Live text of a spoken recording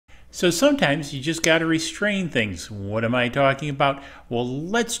So sometimes you just got to restrain things. What am I talking about? Well,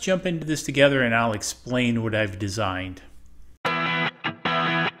 let's jump into this together and I'll explain what I've designed.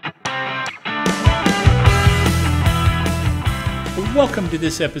 Welcome to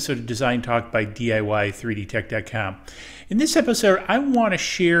this episode of Design Talk by DIY3DTech.com. In this episode, I want to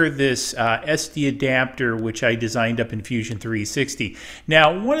share this SD adapter which I designed up in Fusion 360.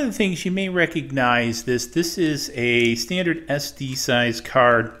 Now, one of the things you may recognize this is a standard SD size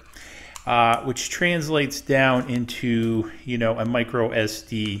card which translates down into, a micro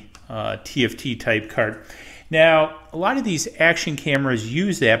SD TFT type card. Now, a lot of these action cameras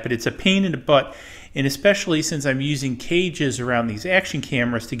use that, but it's a pain in the butt, and especially since I'm using cages around these action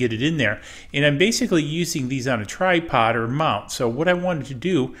cameras to get it in there. And I'm basically using these on a tripod or mount. So what I wanted to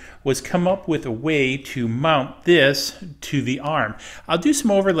do was come up with a way to mount this to the arm. I'll do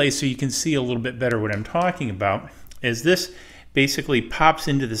some overlays so you can see a little bit better what I'm talking about, as this basically pops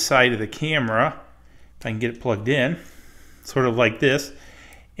into the side of the camera, if I can get it plugged in, sort of like this.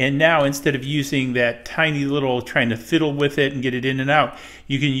 And now, instead of using that tiny little trying to fiddle with it and get it in and out,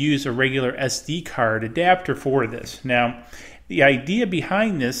 you can use a regular SD card adapter for this. Now, the idea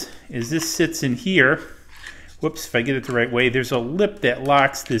behind this is this sits in here. Whoops, if I get it the right way, there's a lip that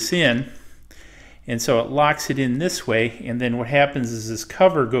locks this in. And so it locks it in this way. And then what happens is this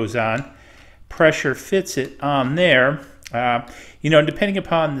cover goes on, pressure fits it on there. Depending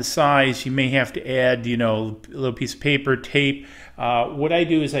upon the size, you may have to add, a little piece of paper, tape. What I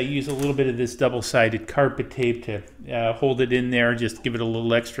do is I use a little bit of this double-sided carpet tape to hold it in there, just give it a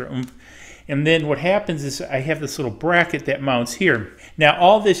little extra oomph. And then what happens is I have this little bracket that mounts here. Now,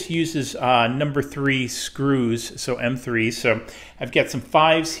 all this uses number 3 screws, so M3. So I've got some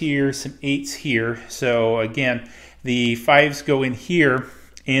 5s here, some 8s here. So again, the 5s go in here.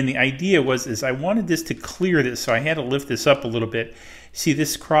 And the idea is I wanted this to clear this, so I had to lift this up a little bit. See,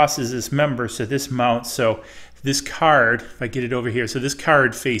 this crosses this member, so this mounts. So this card, if I get it over here, so this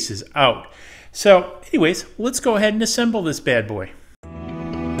card faces out. So anyways, let's go ahead and assemble this bad boy.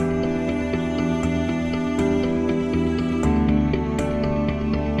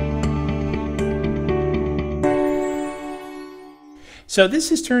 So this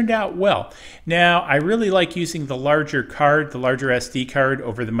has turned out well. Now, I really like using the larger card, the larger SD card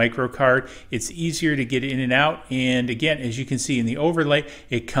over the micro card. It's easier to get in and out. And again, as you can see in the overlay,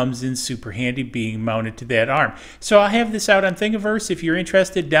 it comes in super handy being mounted to that arm. So I have this out on Thingiverse. If you're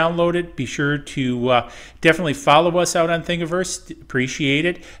interested, download it. Be sure to definitely follow us out on Thingiverse. Appreciate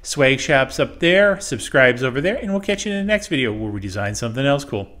it. Swag Shop's up there, subscribe's over there, and we'll catch you in the next video where we design something else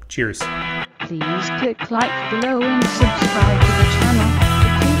cool. Cheers. Please click like below and subscribe to the channel to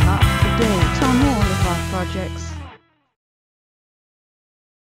keep up to date on all of our projects.